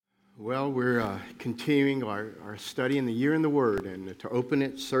Well, we're continuing our study in the Year in the Word, and to open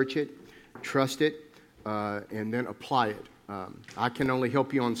it, search it, trust it, and then apply it. I can only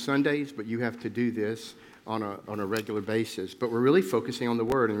help you on Sundays, but you have to do this on a regular basis. But we're really focusing on the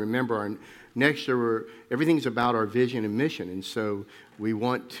Word, and remember, our next year, everything's about our vision and mission, and so we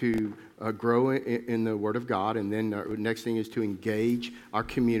want to grow in the Word of God, and then the next thing is to engage our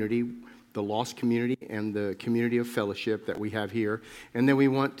community, the lost community and the community of fellowship that we have here. And then we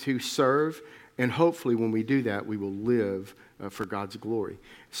want to serve, and hopefully when we do that, we will live for God's glory.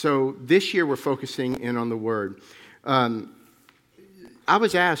 So this year we're focusing in on the Word. I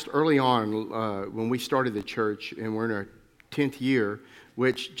was asked early on when we started the church, and we're in our 10th year,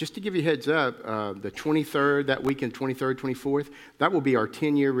 which, just to give you a heads up, the 23rd, that weekend, 23rd, 24th, that will be our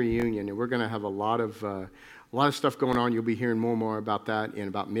 10-year reunion, and we're going to have a lot of stuff going on. You'll be hearing more and more about that in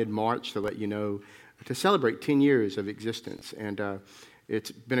about mid-March to let you know, to celebrate 10 years of existence. And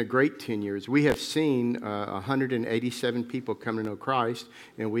it's been a great 10 years. We have seen 187 people come to know Christ,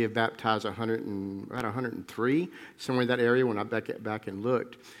 and we have baptized about 103, somewhere in that area when I back and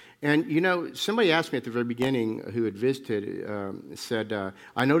looked. And, you know, somebody asked me at the very beginning who had visited, said,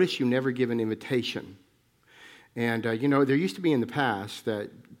 I noticed you never give an invitation. And, you know, there used to be in the past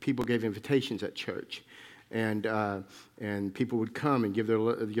that people gave invitations at church. And people would come and give their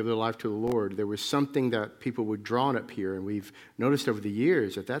life to the Lord. There was something that people would draw up here, and we've noticed over the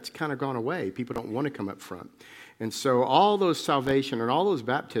years that that's kind of gone away. People don't want to come up front. And so all those salvation and all those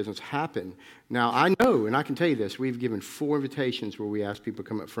baptisms happen. Now, I know, and I can tell you this, we've given 4 invitations where we asked people to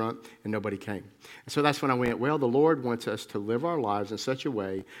come up front, and nobody came. And so that's when I went, well, the Lord wants us to live our lives in such a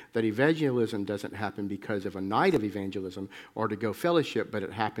way that evangelism doesn't happen because of a night of evangelism or to go fellowship, but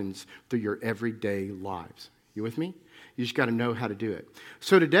it happens through your everyday lives. You with me? You just got to know how to do it.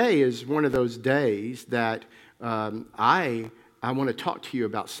 So today is one of those days that I want to talk to you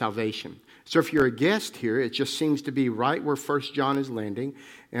about salvation. So if you're a guest here, it just seems to be right where 1 John is landing.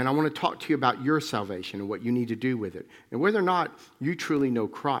 And I want to talk to you about your salvation and what you need to do with it. And whether or not you truly know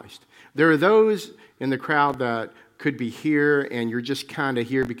Christ. There are those in the crowd that could be here and you're just kind of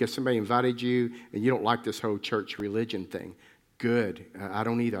here because somebody invited you and you don't like this whole church religion thing. Good. I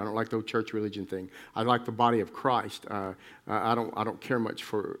don't either. I don't like the whole church religion thing. I like the body of Christ. I don't care much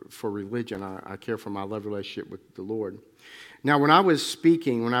for religion. I care for my love relationship with the Lord. Now, when I would speak,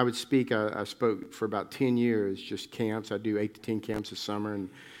 I spoke for about 10 years, just camps. I do 8 to 10 camps a summer. And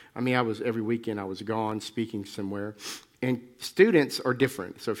every weekend I was gone speaking somewhere. And students are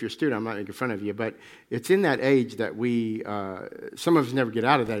different. So if you're a student, I'm not making fun of you, but it's in that age that we, some of us never get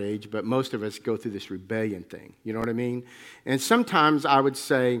out of that age, but most of us go through this rebellion thing. You know what I mean? And sometimes I would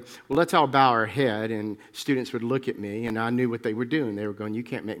say, well, let's all bow our head. And students would look at me, and I knew what they were doing. They were going, you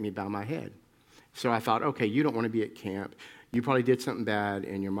can't make me bow my head. So I thought, okay, you don't want to be at camp. You probably did something bad,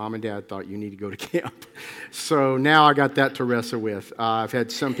 and your mom and dad thought you need to go to camp. So now I got that to wrestle with. I've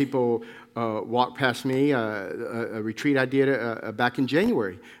had some people walk past me, a retreat I did back in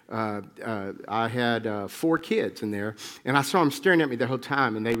January. I had 4 kids in there, and I saw them staring at me the whole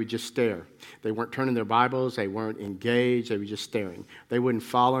time, and they would just stare. They weren't turning their Bibles. They weren't engaged. They were just staring. They wouldn't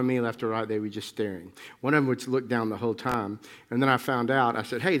follow me left or right. They were just staring. One of them would look down the whole time, and then I found out. I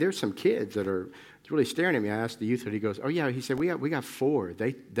said, hey, there's some kids that are really staring at me. I asked the youth, and he goes, oh, yeah. He said, we got 4.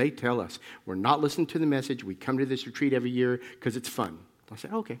 They tell us, we're not listening to the message. We come to this retreat every year because it's fun. I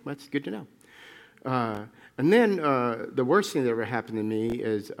said, okay, that's good to know. And then the worst thing that ever happened to me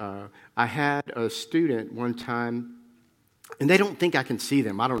is I had a student one time, and they don't think I can see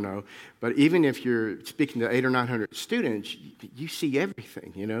them. I don't know. But even if you're speaking to 800 or 900 students, you see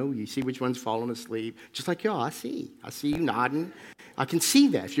everything, you know. You see which one's falling asleep. Just like y'all, I see you nodding. I can see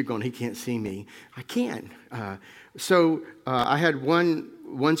that. If you're going, he can't see me. I can. So I had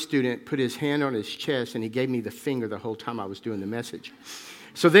one student put his hand on his chest, and he gave me the finger the whole time I was doing the message.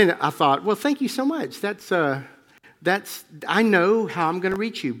 So then I thought, well, thank you so much. That's I know how I'm going to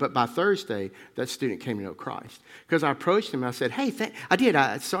reach you. But by Thursday, that student came to know Christ. Because I approached him and I said, hey,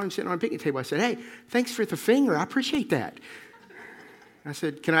 I saw him sitting on a picnic table. I said, hey, thanks for the finger. I appreciate that. I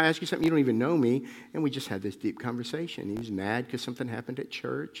said, can I ask you something? You don't even know me. And we just had this deep conversation. He was mad because something happened at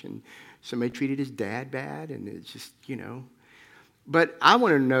church and somebody treated his dad bad. And it's just, you know. But I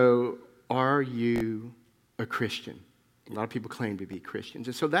want to know, are you a Christian? A lot of people claim to be Christians.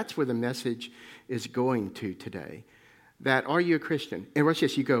 And so that's where the message is going to today. That, are you a Christian? And watch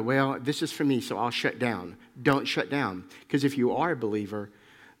this, you go, well, this is for me, so I'll shut down. Don't shut down. Because if you are a believer,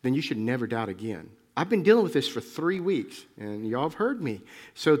 then you should never doubt again. I've been dealing with this for 3 weeks, and y'all have heard me.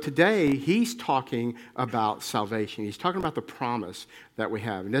 So today, he's talking about salvation. He's talking about the promise that we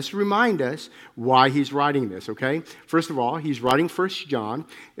have. And let's remind us why he's writing this, okay? First of all, he's writing 1 John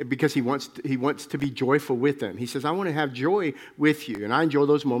because he wants to be joyful with them. He says, I want to have joy with you, and I enjoy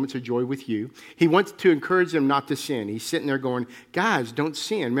those moments of joy with you. He wants to encourage them not to sin. He's sitting there going, guys, don't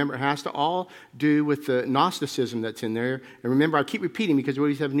sin. Remember, it has to all do with the Gnosticism that's in there. And remember, I keep repeating because we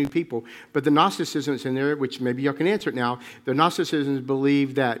always have new people, but the Gnosticism that's in there, which maybe y'all can answer it now, the Gnosticism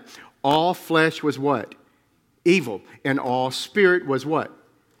believed that all flesh was what? Evil. And all spirit was what?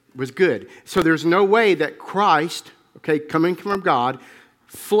 Was good. So there's no way that Christ, okay, coming from God,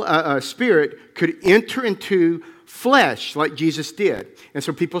 spirit could enter into flesh like Jesus did. And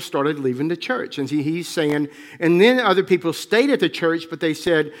so people started leaving the church. And he's saying, and then other people stayed at the church, but they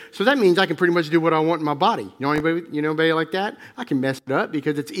said, so that means I can pretty much do what I want in my body. You know anybody like that? I can mess it up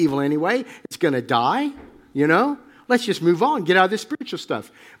because it's evil anyway. It's going to die, you know? Let's just move on, get out of this spiritual stuff.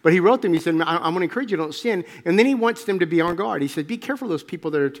 But he wrote them, he said, I'm going to encourage you, don't sin. And then he wants them to be on guard. He said, be careful of those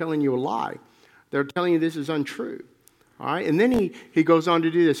people that are telling you a lie. They're telling you this is untrue. All right? And then he goes on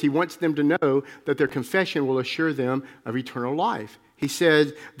to do this. He wants them to know that their confession will assure them of eternal life. He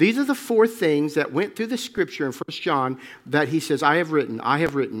says, these are the 4 things that went through the scripture in 1 John that he says, I have written, I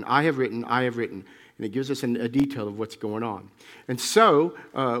have written, I have written, I have written. And it gives us a detail of what's going on. And so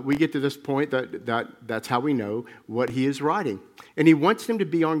we get to this point that's how we know what he is writing. And he wants them to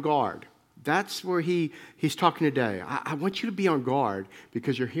be on guard. That's where he's talking today. I want you to be on guard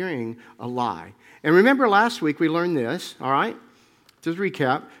because you're hearing a lie. And remember last week we learned this, all right? Just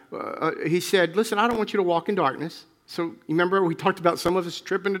recap. He said, listen, I don't want you to walk in darkness. So you remember we talked about some of us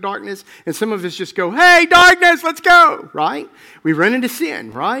trip into darkness and some of us just go, hey, darkness, let's go, right? We run into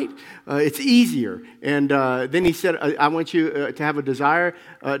sin, right? It's easier. And then he said, I want you to have a desire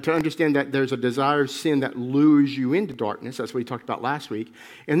to understand that there's a desire of sin that lures you into darkness. That's what he talked about last week.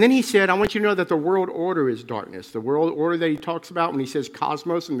 And then he said, I want you to know that the world order is darkness. The world order that he talks about when he says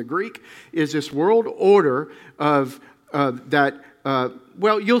cosmos in the Greek is this world order of that.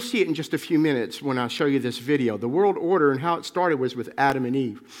 Well, you'll see it in just a few minutes when I show you this video. The world order and how it started was with Adam and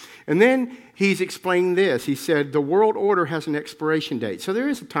Eve. And then he's explaining this. He said, the world order has an expiration date. So there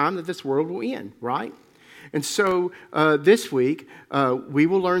is a time that this world will end, right? And so this week, we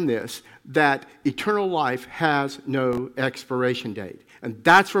will learn this, that eternal life has no expiration date. And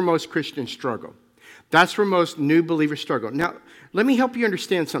that's where most Christians struggle. That's where most new believers struggle. Now, let me help you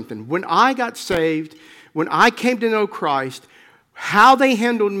understand something. When I got saved, when I came to know Christ, how they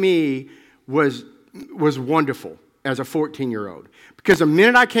handled me was wonderful as a 14-year-old. Because the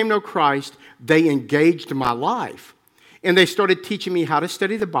minute I came to know Christ, they engaged my life. And they started teaching me how to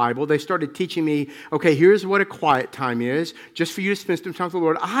study the Bible. They started teaching me, okay, here's what a quiet time is, just for you to spend some time with the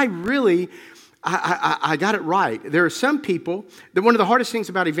Lord. I got it right. There are some people that one of the hardest things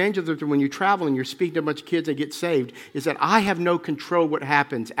about evangelism when you travel and you're speaking to a bunch of kids that get saved is that I have no control what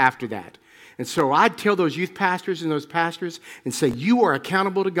happens after that. And so I'd tell those youth pastors and those pastors and say, you are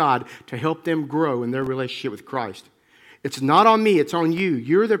accountable to God to help them grow in their relationship with Christ. It's not on me, it's on you.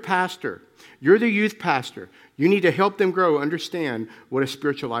 You're their pastor. You're the youth pastor. You need to help them grow, understand what a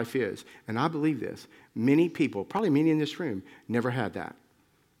spiritual life is. And I believe this. Many people, probably many in this room, never had that.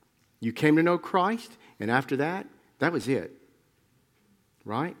 You came to know Christ, and after that, that was it.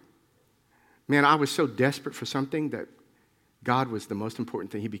 Right? Man, I was so desperate for something that God was the most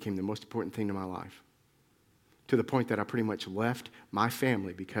important thing. He became the most important thing in my life. To the point that I pretty much left my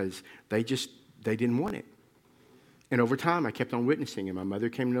family because they didn't want it. And over time, I kept on witnessing. And my mother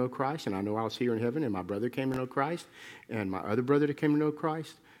came to know Christ, and I know I was here in heaven. And my brother came to know Christ, and my other brother came to know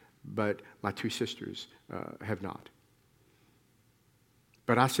Christ. But my 2 sisters have not.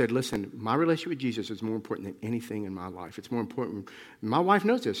 But I said, listen, my relationship with Jesus is more important than anything in my life. It's more important. My wife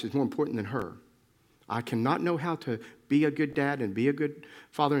knows this. It's more important than her. I cannot know how to be a good dad and be a good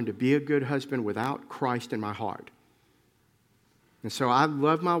father and to be a good husband without Christ in my heart. And so I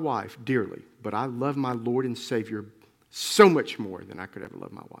love my wife dearly, but I love my Lord and Savior so much more than I could ever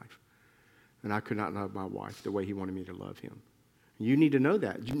love my wife. And I could not love my wife the way he wanted me to love him. You need to know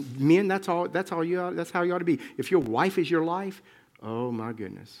that. Men, that's how you ought to be. If your wife is your life, oh my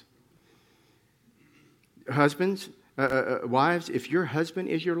goodness. Husbands, wives, if your husband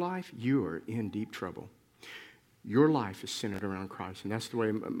is your life, you are in deep trouble. Your life is centered around Christ. And that's the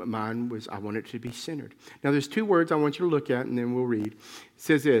way mine was. I want it to be centered. Now, there's 2 words I want you to look at, and then we'll read. It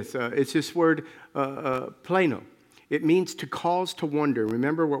says this. It's this word, plano. It means to cause to wonder.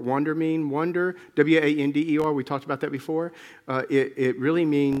 Remember what wonder means? Wonder, W-A-N-D-E-R, we talked about that before. It really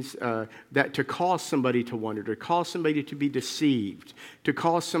means that to cause somebody to wonder, to cause somebody to be deceived, to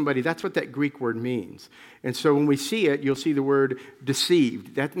cause somebody, that's what that Greek word means. And so when we see it, you'll see the word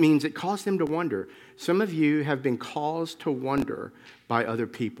deceived. That means it caused them to wonder. Some of you have been caused to wonder by other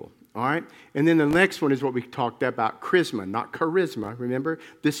people. All right? And then the next one is what we talked about, charisma, not charisma. Remember?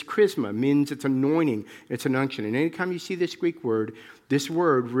 This charisma means it's anointing, it's an unction. And anytime you see this Greek word, this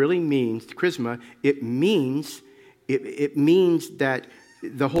word really means, charisma, it means that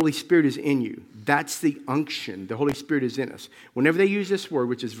the Holy Spirit is in you. That's the unction. The Holy Spirit is in us. Whenever they use this word,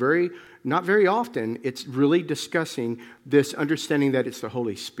 which is not very often, it's really discussing this understanding that it's the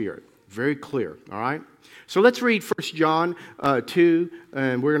Holy Spirit. Very clear, all right? So let's read 1 John 2,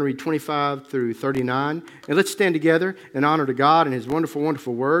 and we're going to read 25 through 39. And let's stand together in honor to God and His wonderful,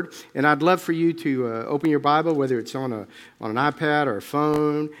 wonderful Word. And I'd love for you to open your Bible, whether it's on an iPad or a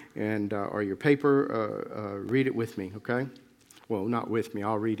phone and or your paper. Read it with me, okay? Well, not with me.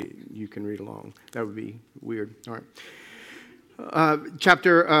 I'll read it. You can read along. That would be weird. All right.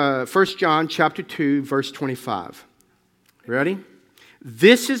 1 John chapter 2, verse 25. Ready?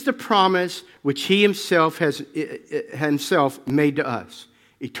 This is the promise which He Himself has made to us,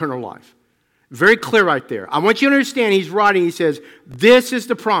 eternal life. Very clear right there. I want you to understand He's writing, He says, this is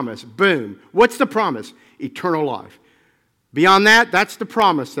the promise. Boom. What's the promise? Eternal life. Beyond that, that's the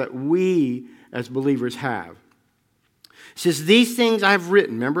promise that we as believers have. It says, these things I have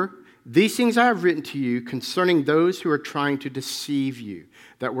written, remember? These things I have written to you concerning those who are trying to deceive you.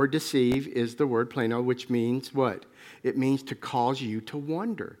 That word deceive is the word plano, which means what? It means to cause you to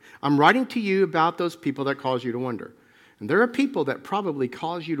wonder. I'm writing to you about those people that cause you to wonder. And there are people that probably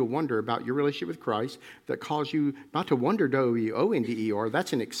cause you to wonder about your relationship with Christ, that cause you not to wonder, W-O-N-D-E-R,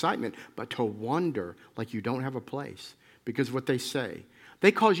 that's an excitement, but to wonder like you don't have a place because of what they say.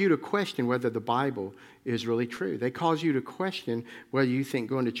 They cause you to question whether the Bible is really true. They cause you to question whether you think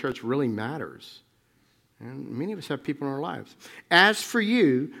going to church really matters. And many of us have people in our lives. As for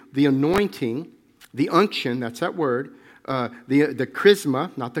you, the anointing, the unction, that's that word, the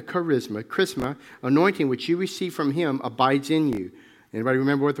charisma, not the charisma, anointing which you receive from Him abides in you. Anybody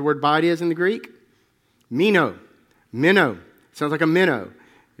remember what the word abide is in the Greek? Minnow. Sounds like a minnow.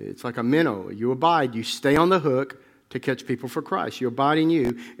 It's like a minnow. You abide. You stay on the hook to catch people for Christ. You abide in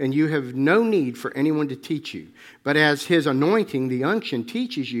you, and you have no need for anyone to teach you. But as His anointing, the unction,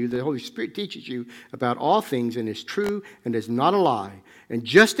 teaches you, the Holy Spirit teaches you about all things and is true and is not a lie. And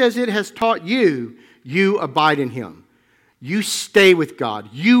just as it has taught you, you abide in Him. You stay with God.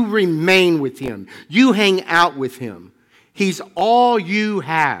 You remain with Him. You hang out with Him. He's all you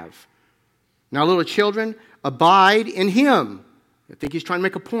have. Now, little children, abide in Him. I think He's trying to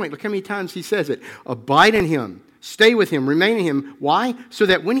make a point. Look how many times He says it. Abide in Him. Stay with Him. Remain in Him. Why? So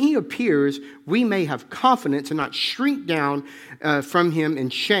that when He appears, we may have confidence and not shrink down from Him in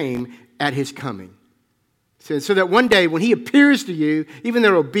shame at His coming. So that one day when He appears to you, even though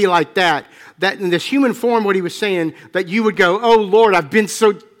it'll be like that in this human form, what He was saying, that you would go, oh Lord,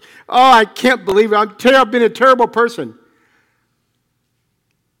 I can't believe it. I've been a terrible person.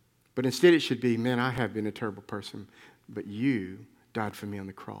 But instead it should be, man, I have been a terrible person, but you died for me on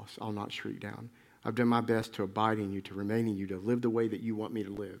the cross. I'll not shrink down. I've done my best to abide in you, to remain in you, to live the way that you want me to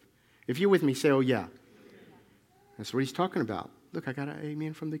live. If you're with me, say, oh yeah. That's what He's talking about. Look, I got an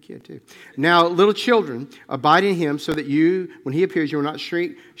amen from the kid too. Now, little children, abide in Him so that you, when He appears, you will not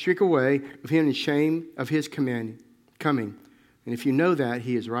shrink away of Him in shame of His coming. And if you know that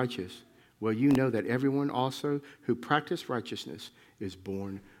He is righteous, well, you know that everyone also who practices righteousness is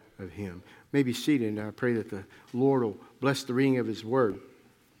born of Him. May be seated, and I pray that the Lord will bless the reading of His Word.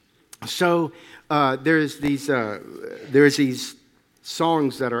 So there's these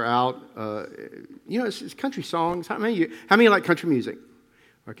songs that are out. It's country songs. How many of you like country music?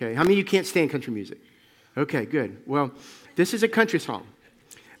 Okay. How many of you can't stand country music? Okay, good. Well, this is a country song.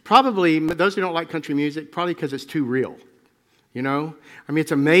 Probably those who don't like country music, probably because it's too real. You know? I mean,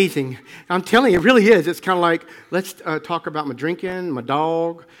 it's amazing. I'm telling you, it really is. It's kind of like, let's talk about my drinking, my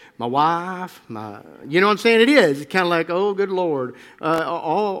dog, my wife, you know what I'm saying? It is. It's kind of like, oh, good Lord.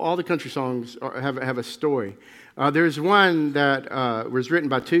 All the country songs have a story. There's one that was written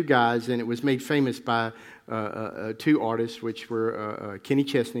by two guys, and it was made famous by two artists, which were Kenny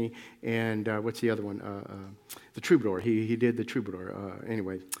Chesney and what's the other one? The Troubadour. He did the Troubadour.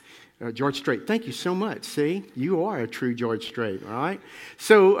 Anyway, George Strait. Thank you so much. See, you are a true George Strait. All right.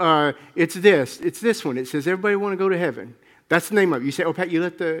 So it's this one. It says, everybody want to go to heaven. That's the name of it. You say, oh, Pat, you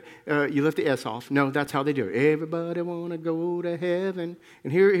left the S off. No, that's how they do it. Everybody want to go to heaven.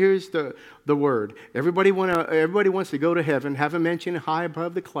 And here's the word. Everybody wants to go to heaven, have a mansion high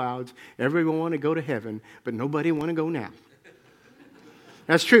above the clouds. Everyone want to go to heaven, but nobody want to go now.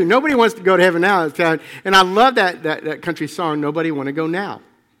 That's true. Nobody wants to go to heaven now. And I love that country song, Nobody Want to Go Now.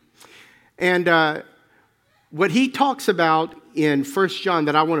 And what he talks about in 1 John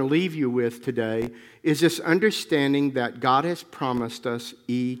that I want to leave you with today is this understanding that God has promised us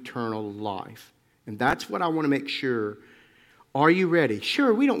eternal life. And that's what I want to make sure. Are you ready?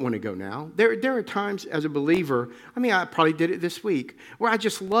 Sure, we don't want to go now. There are times as a believer, I probably did it this week, where I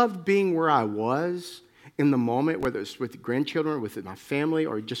just loved being where I was in the moment, whether it's with the grandchildren, or with my family,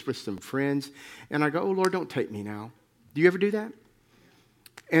 or just with some friends. And I go, oh, Lord, don't take me now. Do you ever do that?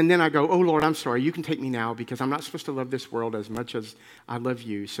 And then I go, oh, Lord, I'm sorry. You can take me now because I'm not supposed to love this world as much as I love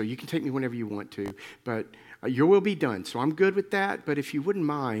you. So you can take me whenever you want to. But your will be done. So I'm good with that. But if you wouldn't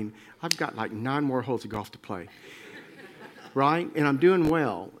mind, I've got like 9 more holes of golf to play. Right? And I'm doing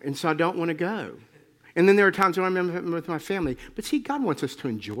well. And so I don't want to go. And then there are times when I'm with my family. But see, God wants us to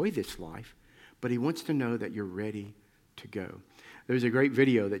enjoy this life. But he wants to know that you're ready to go. There's a great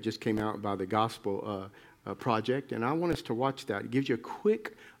video that just came out by the Gospel Project, and I want us to watch that. It gives you a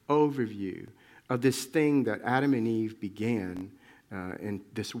quick overview of this thing that Adam and Eve began in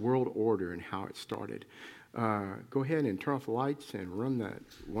this world order and how it started. Go ahead and turn off the lights and run that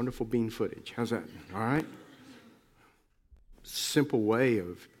wonderful bean footage. How's that? All right? Simple way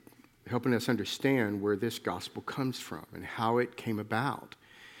of helping us understand where this gospel comes from and how it came about.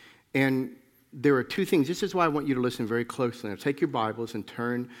 And there are 2 things. This is why I want you to listen very closely. Now, take your Bibles and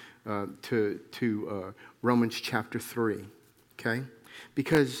turn to Romans chapter 3, okay?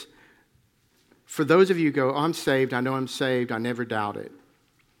 Because for those of you who go, oh, I'm saved, I know I'm saved, I never doubt it,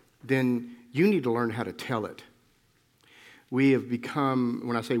 then you need to learn how to tell it. We have become,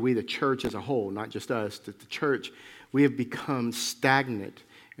 when I say we, the church as a whole, not just us, the church, we have become stagnant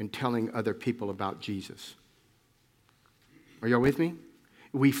in telling other people about Jesus. Are y'all with me?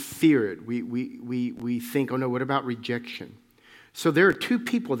 We fear it. We think, oh no, what about rejection? So there are 2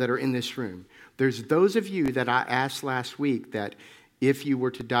 people that are in this room. There's those of you that I asked last week that if you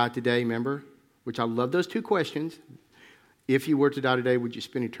were to die today, remember, which I love those 2 questions. If you were to die today, would you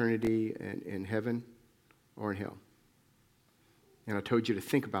spend eternity in heaven or in hell? And I told you to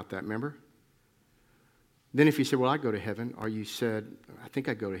think about that, remember? Then if you said, well, I go to heaven, or you said, I think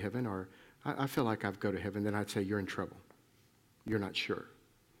I go to heaven, or I feel like I go to heaven, then I'd say, you're in trouble. You're not sure.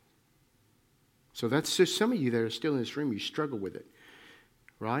 So that's just some of you that are still in this room, you struggle with it,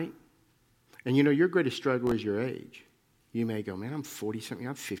 right? And you know, your greatest struggle is your age. You may go, man, I'm 40-something,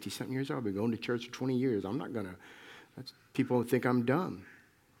 I'm 50-something years old. I've been going to church for 20 years. I'm not going to, people think I'm dumb.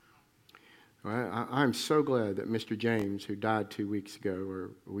 Right? I'm so glad that Mr. James, who died 2 weeks ago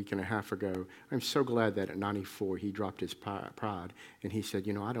or a week and a half ago, I'm so glad that at 94 he dropped his pride and he said,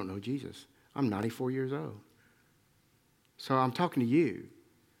 you know, I don't know Jesus. I'm 94 years old. So I'm talking to you.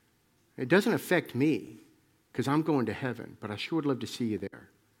 It doesn't affect me because I'm going to heaven, but I sure would love to see you there.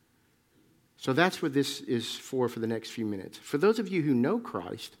 So that's what this is for the next few minutes. For those of you who know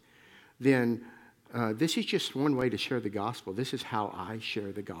Christ, then this is just one way to share the gospel. This is how I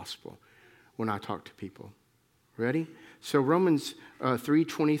share the gospel when I talk to people. Ready? So Romans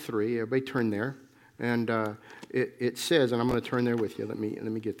 3:23, everybody turn there. And it says, and I'm going to turn there with you. Let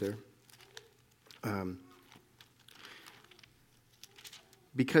me get there.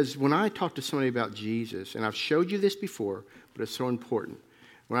 Because when I talk to somebody about Jesus, and I've showed you this before, but it's so important.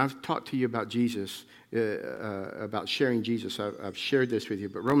 When I've talked to you about Jesus, about sharing Jesus, I've shared this with you.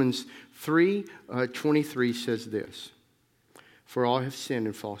 But Romans 3:23 says this: "For all have sinned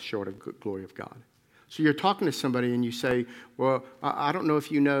and fall short of the glory of God." So you're talking to somebody and you say, "Well, I don't know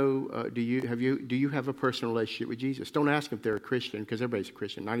if you know. Do you have a personal relationship with Jesus?" Don't ask if they're a Christian, because everybody's a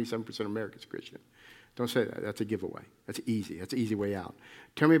Christian. 97% of America's a Christian. Don't say that. That's a giveaway. That's easy. That's an easy way out.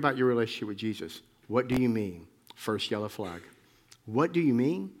 Tell me about your relationship with Jesus. What do you mean? First yellow flag. What do you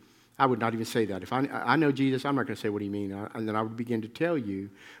mean? I would not even say that. If I know Jesus, I'm not going to say, what do you mean? And then I would begin to tell you,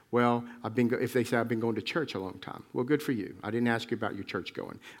 well, if they say I've been going to church a long time. Well, good for you. I didn't ask you about your church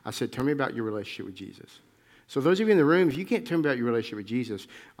going. I said, tell me about your relationship with Jesus. So those of you in the room, if you can't tell me about your relationship with Jesus,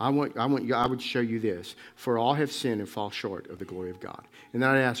 I would show you this. For all have sinned and fall short of the glory of God. And then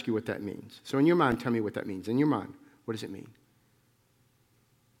I'd ask you what that means. So in your mind, tell me what that means. In your mind, what does it mean?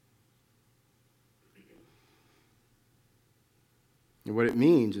 And what it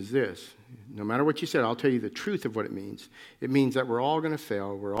means is this. No matter what you said, I'll tell you the truth of what it means. It means that we're all going to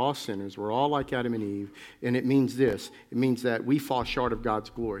fail. We're all sinners. We're all like Adam and Eve. And it means this. It means that we fall short of God's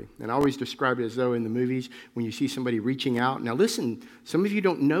glory. And I always describe it as though in the movies, when you see somebody reaching out. Now listen, some of you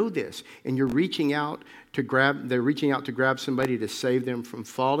don't know this. And they're reaching out to grab somebody to save them from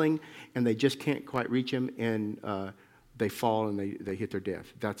falling. And they just can't quite reach them. And they fall and they hit their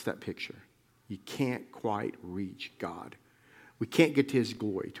death. That's that picture. You can't quite reach God. We can't get to his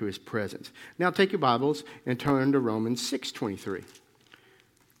glory, to his presence. Now take your Bibles and turn to Romans 6:23.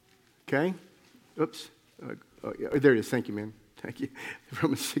 Okay? Oops. There it is. Thank you, man. Thank you.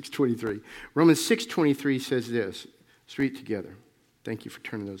 Romans 6:23. Romans 6:23 says this. Let's read it together. Thank you for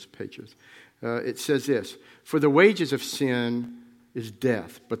turning those pages. It says this. For the wages of sin is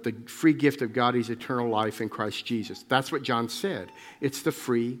death, but the free gift of God is eternal life in Christ Jesus. That's what John said. It's the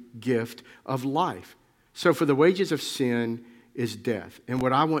free gift of life. So for the wages of sin is death. And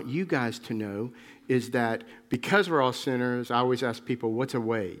what I want you guys to know is that because we're all sinners, I always ask people, what's a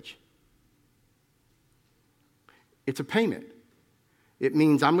wage? It's a payment. It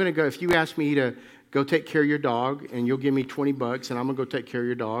means I'm going to go, if you ask me to go take care of your dog and you'll give me $20 and I'm going to go take care of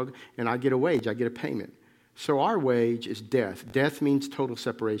your dog and I get a wage, I get a payment. So our wage is death. Death means total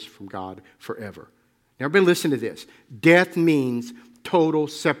separation from God forever. Now everybody listen to this. Death means total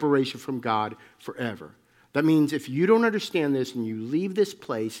separation from God forever. That means if you don't understand this and you leave this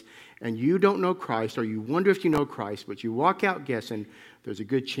place and you don't know Christ or you wonder if you know Christ, but you walk out guessing, there's a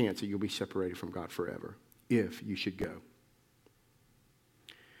good chance that you'll be separated from God forever if you should go.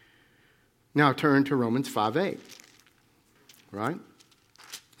 Now turn to Romans 5:8. Right?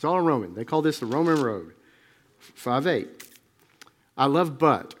 It's all Roman. They call this the Roman road. 5:8. I love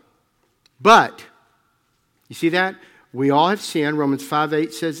but. But, you see that? We all have sinned. Romans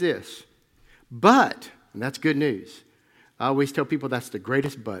 5:8 says this. But, and that's good news. I always tell people that's the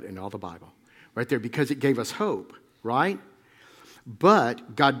greatest but in all the Bible. Right there, because it gave us hope, right?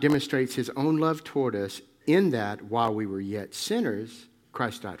 But God demonstrates his own love toward us in that while we were yet sinners,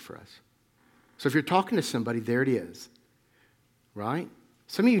 Christ died for us. So if you're talking to somebody, there it is. Right?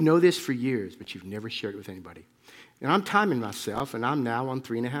 Some of you know this for years, but you've never shared it with anybody. And I'm timing myself, and I'm now on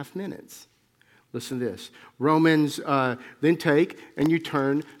 3.5 minutes. Listen to this. Romans, then take and you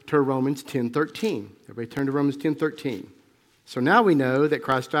turn to Romans 10:13. Everybody turn to Romans 10:13. So now we know that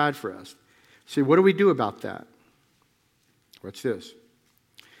Christ died for us. See, what do we do about that? Watch this.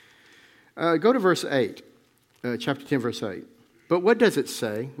 Go to verse 8, chapter 10, verse 8. But what does it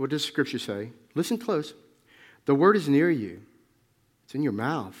say? What does Scripture say? Listen close. The word is near you. It's in your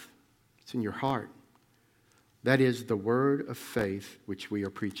mouth. It's in your heart. That is the word of faith which we are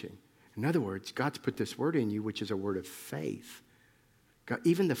preaching. In other words, God's put this word in you, which is a word of faith. God,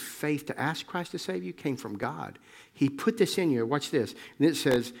 even the faith to ask Christ to save you came from God. He put this in you. Watch this. And it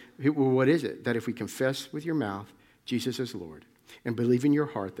says, well, what is it? That if we confess with your mouth Jesus is Lord and believe in your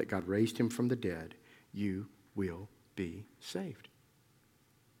heart that God raised him from the dead, you will be saved.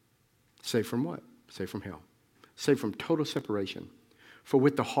 Saved from what? Saved from hell. Saved from total separation. For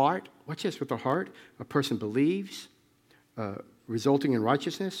with the heart, watch this, with the heart, a person believes, resulting in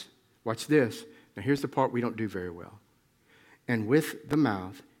righteousness. Watch this. Now here's the part we don't do very well. And with the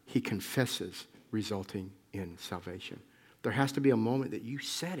mouth, he confesses, resulting in salvation. There has to be a moment that you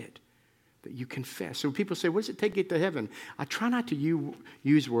said it, that you confess. So when people say, what does it take to get to heaven? I try not to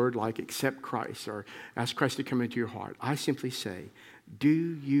use word like accept Christ or ask Christ to come into your heart. I simply say,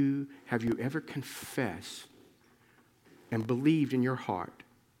 have you ever confessed and believed in your heart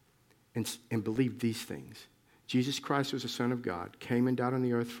and believed these things? Jesus Christ was the Son of God, came and died on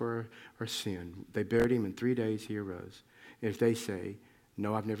the earth for our sin. They buried him, in 3 days he arose. And if they say,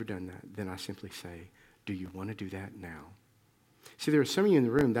 no, I've never done that, then I simply say, do you want to do that now? See, there are some of you in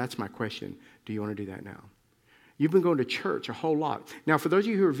the room, that's my question. Do you want to do that now? You've been going to church a whole lot. Now, for those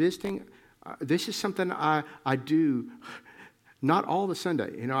of you who are visiting, this is something I do not all the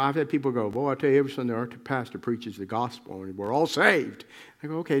Sunday. You know, I've had people go, boy, I tell you, every Sunday our pastor preaches the gospel and we're all saved. I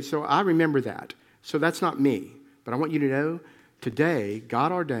go, okay, so I remember that. So that's not me. But I want you to know, today,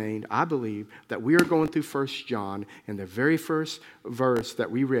 God ordained, I believe, that we are going through 1 John, and the very first verse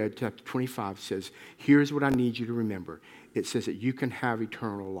that we read, chapter 25, says, here's what I need you to remember. It says that you can have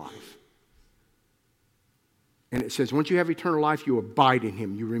eternal life. And it says, once you have eternal life, you abide in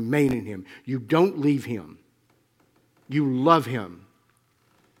him. You remain in him. You don't leave him. You love him.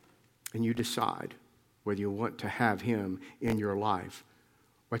 And you decide whether you want to have him in your life.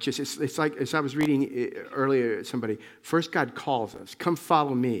 Watch this. It's like, as I was reading earlier, somebody, first God calls us, come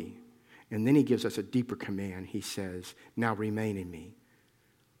follow me. And then he gives us a deeper command. He says, now remain in me.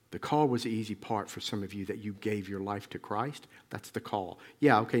 The call was the easy part for some of you that you gave your life to Christ. That's the call.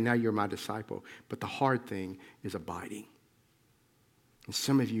 Yeah, okay, now you're my disciple. But the hard thing is abiding. And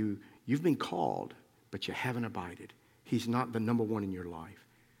some of you, you've been called, but you haven't abided. He's not the number one in your life.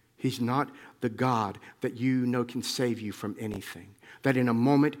 He's not the God that you know can save you from anything. That in a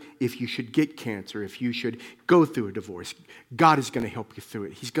moment, if you should get cancer, if you should go through a divorce, God is going to help you through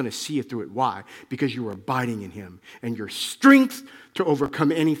it. He's going to see you through it. Why? Because you are abiding in Him. And your strength to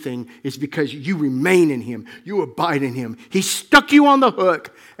overcome anything is because you remain in Him. You abide in Him. He stuck you on the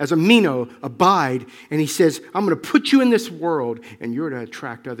hook as a Mino, abide. And He says, I'm going to put you in this world, and you're to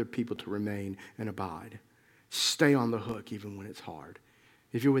attract other people to remain and abide. Stay on the hook even when it's hard.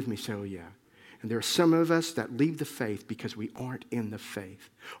 If you're with me, say, oh yeah. And there are some of us that leave the faith because we aren't in the faith.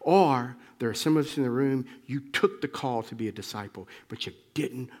 Or there are some of us in the room, you took the call to be a disciple, but you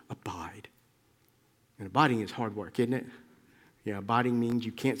didn't abide. And abiding is hard work, isn't it? Yeah, abiding means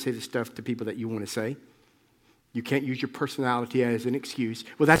you can't say the stuff to people that you want to say. You can't use your personality as an excuse.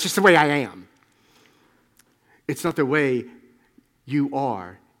 Well, that's just the way I am. It's not the way you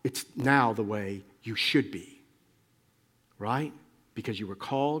are. It's now the way you should be. Right? Because you were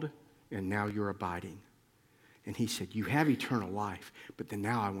called, and now you're abiding. And He said, you have eternal life, but then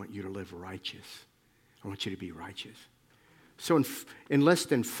now I want you to live righteous. I want you to be righteous. So in less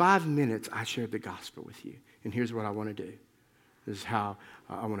than 5 minutes, I shared the gospel with you. And here's what I want to do. This is how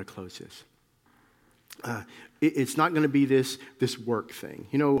I want to close this. It's not going to be this work thing.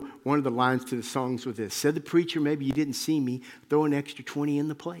 You know, one of the lines to the songs was this: said the preacher, maybe you didn't see me, throw an extra 20 in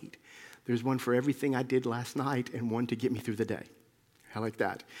the plate. There's one for everything I did last night and one to get me through the day. I like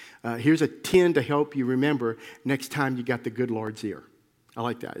that. Here's a 10 to help you remember next time you got the good Lord's ear. I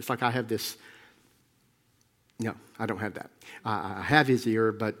like that. It's like I have this. No, I don't have that. I have His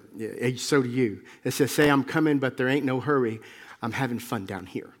ear, but so do you. It says, say I'm coming, but there ain't no hurry. I'm having fun down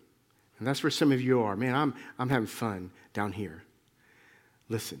here. And that's where some of you are. Man, I'm having fun down here.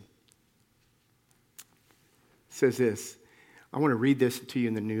 Listen. It says this. I want to read this to you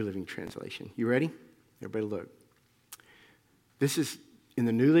in the New Living Translation. You ready? Everybody look. This is, in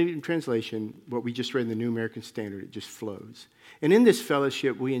the New Living Translation, what we just read in the New American Standard. It just flows. And in this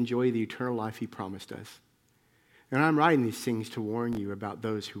fellowship, we enjoy the eternal life He promised us. And I'm writing these things to warn you about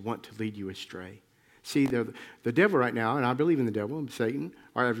those who want to lead you astray. See, the devil right now, and I believe in the devil, and Satan,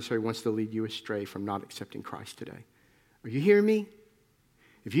 our adversary, wants to lead you astray from not accepting Christ today. Are you hearing me?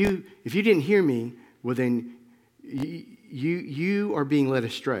 If you didn't hear me, well then you are being led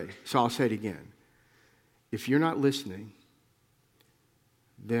astray. So I'll say it again. If you're not listening,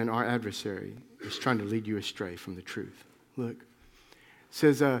 then our adversary is trying to lead you astray from the truth. Look. It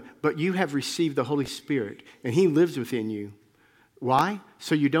says, but you have received the Holy Spirit, and He lives within you. Why?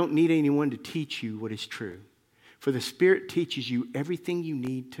 So you don't need anyone to teach you what is true. For the Spirit teaches you everything you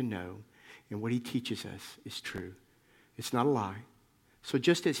need to know, and what He teaches us is true. It's not a lie. So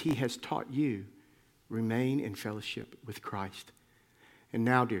just as He has taught you, remain in fellowship with Christ. And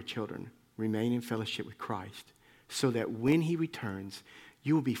now, dear children, remain in fellowship with Christ, so that when He returns,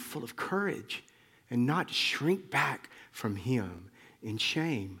 you will be full of courage and not shrink back from Him in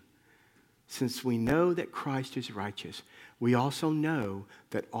shame. Since we know that Christ is righteous, we also know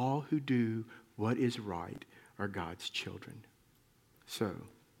that all who do what is right are God's children. So,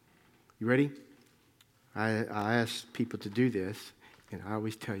 you ready? I ask people to do this, and I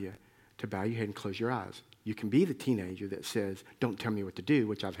always tell you to bow your head and close your eyes. You can be the teenager that says, don't tell me what to do,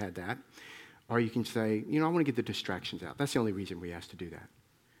 which I've had that. Or you can say, I want to get the distractions out. That's the only reason we ask to do that.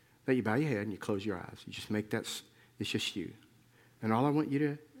 That you bow your head and you close your eyes. You just make that, it's just you. And all I want you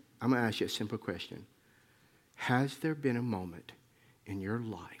to, I'm going to ask you a simple question. Has there been a moment in your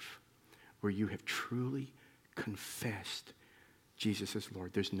life where you have truly confessed Jesus as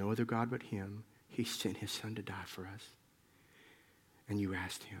Lord? There's no other God but Him. He sent His Son to die for us. And you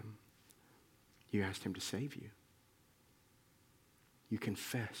asked Him to save you. You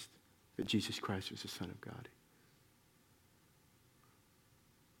confessed that Jesus Christ was the Son of God.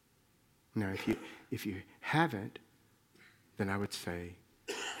 Now, if you haven't, then I would say,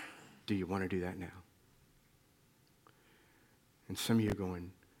 do you want to do that now? And some of you are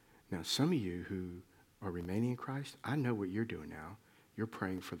going, now some of you who are remaining in Christ, I know what you're doing now. You're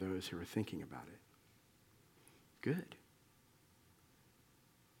praying for those who are thinking about it. Good.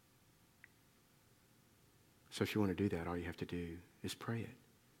 So if you want to do that, all you have to do is pray it.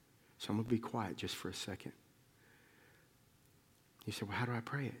 So I'm going to be quiet just for a second. You say, well, how do I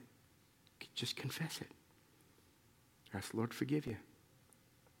pray it? Just confess it. Ask the Lord to forgive you.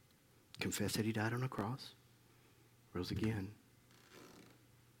 Confess that He died on the cross, rose again.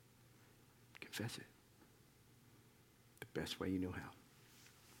 Confess it. The best way you know how.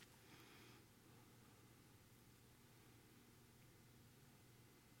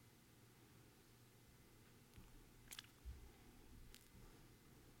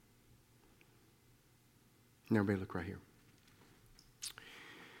 Now, everybody look right here.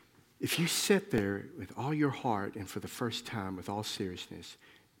 If you sit there with all your heart and for the first time with all seriousness,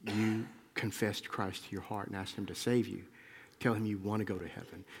 you confessed Christ to your heart and asked him to save you, tell him you want to go to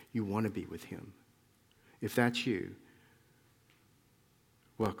heaven, you want to be with him. If that's you,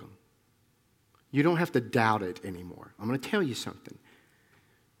 welcome. You don't have to doubt it anymore. I'm going to tell you something.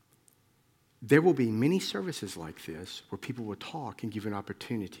 There will be many services like this where people will talk and give you an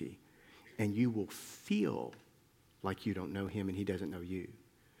opportunity, and you will feel like you don't know him and he doesn't know you.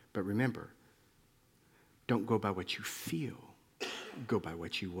 But remember, don't go by what you feel. Go by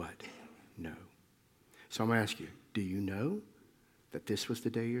what you what? Know. So I'm going to ask you, do you know that this was the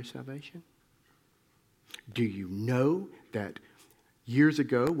day of your salvation? Do you know that years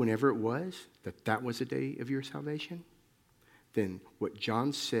ago, whenever it was, that was the day of your salvation? Then what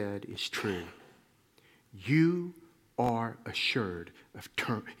John said is true. You are assured of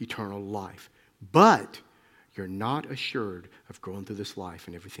eternal life. But you're not assured of going through this life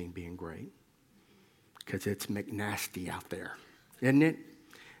and everything being great. Because it's McNasty out there, isn't it?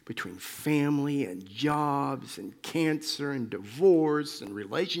 Between family and jobs and cancer and divorce and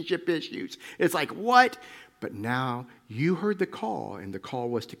relationship issues. It's like, what? But now you heard the call, and the call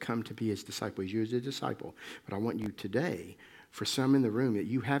was to come to be his disciple. You as a disciple. But I want you today, for some in the room that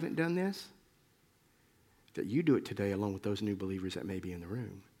you haven't done this, that you do it today along with those new believers that may be in the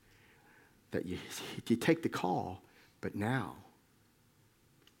room. That you take the call, but now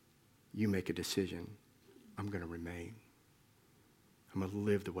you make a decision. I'm going to remain. I'm going to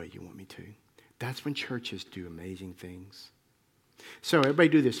live the way you want me to. That's when churches do amazing things. So everybody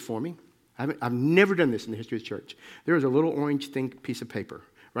do this for me. I've never done this in the history of the church. There is a little orange piece of paper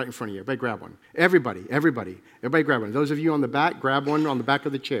right in front of you. Everybody grab one. Everybody grab one. Those of you on the back, grab one on the back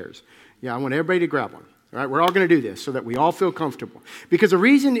of the chairs. Yeah, I want everybody to grab one. All right, we're all going to do this so that we all feel comfortable. Because the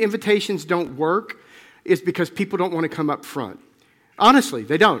reason invitations don't work is because people don't want to come up front. Honestly,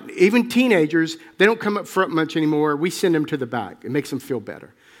 they don't. Even teenagers, they don't come up front much anymore. We send them to the back. It makes them feel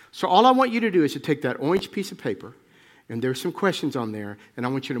better. So all I want you to do is to take that orange piece of paper, and there's some questions on there, and I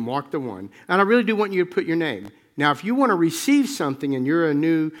want you to mark the one. And I really do want you to put your name. Now, if you want to receive something and you're a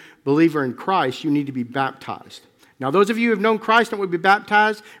new believer in Christ, you need to be baptized. Now, those of you who have known Christ and will be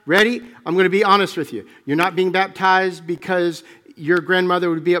baptized, ready? I'm going to be honest with you. You're not being baptized because your grandmother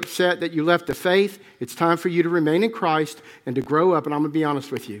would be upset that you left the faith. It's time for you to remain in Christ and to grow up, and I'm going to be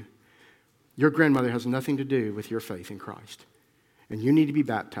honest with you. Your grandmother has nothing to do with your faith in Christ. And you need to be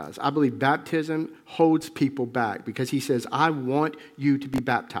baptized. I believe baptism holds people back because he says, I want you to be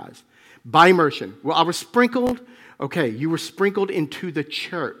baptized. By immersion. Well, I was sprinkled. Okay, you were sprinkled into the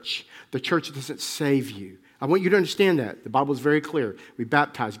church. The church doesn't save you. I want you to understand that. The Bible is very clear. We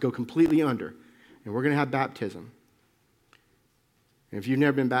baptize, go completely under. And we're going to have baptism. And if you've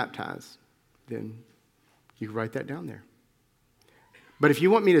never been baptized, then you can write that down there. But if you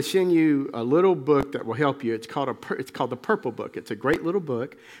want me to send you a little book that will help you, it's called the Purple Book. It's a great little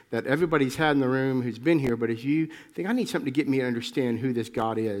book that everybody's had in the room who's been here. But if you think, I need something to get me to understand who this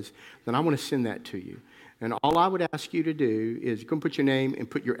God is, then I want to send that to you. And all I would ask you to do is go and put your name and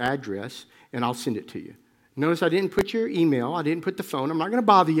put your address, and I'll send it to you. Notice I didn't put your email. I didn't put the phone. I'm not going to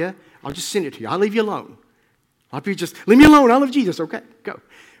bother you. I'll just send it to you. I'll leave you alone. I'll be just, leave me alone. I love Jesus. Okay, go.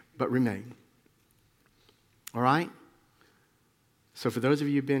 But remain. All right? So for those of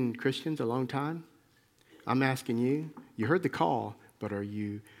you who've been Christians a long time, I'm asking you, you heard the call, but are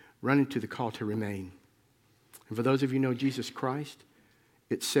you running to the call to remain? And for those of you who know Jesus Christ,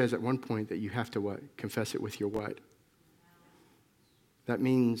 it says at one point that you have to what? Confess it with your what? That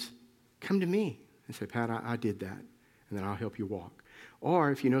means, come to me. And say, Pat, I did that, and then I'll help you walk.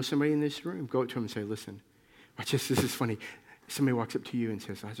 Or if you know somebody in this room, go up to them and say, listen, this is funny. Somebody walks up to you and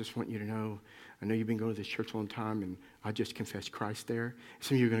says, I just want you to know, I know you've been going to this church a long time, and I just confessed Christ there.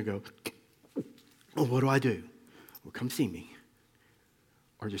 Some of you are going to go, oh, what do I do? Well, come see me.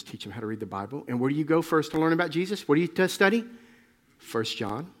 Or just teach them how to read the Bible. And where do you go first to learn about Jesus? What do you study? 1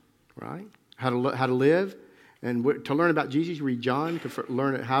 John, right? How to live. And to learn about Jesus, you read John. To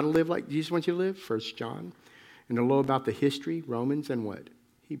learn how to live like Jesus wants you to live, 1 John. And to know about the history, Romans, and what?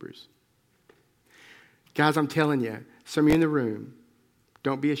 Hebrews. Guys, I'm telling you, some of you in the room,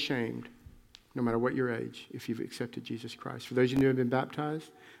 don't be ashamed, no matter what your age, if you've accepted Jesus Christ. For those of you who have been baptized,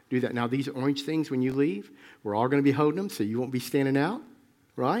 do that. Now, these orange things, when you leave, we're all going to be holding them, so you won't be standing out,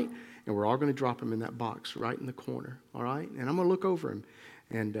 right? And we're all going to drop them in that box right in the corner, all right? And I'm going to look over them.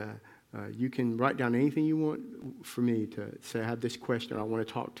 And you can write down anything you want for me to say, I have this question, or I want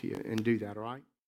to talk to you, and do that, all right?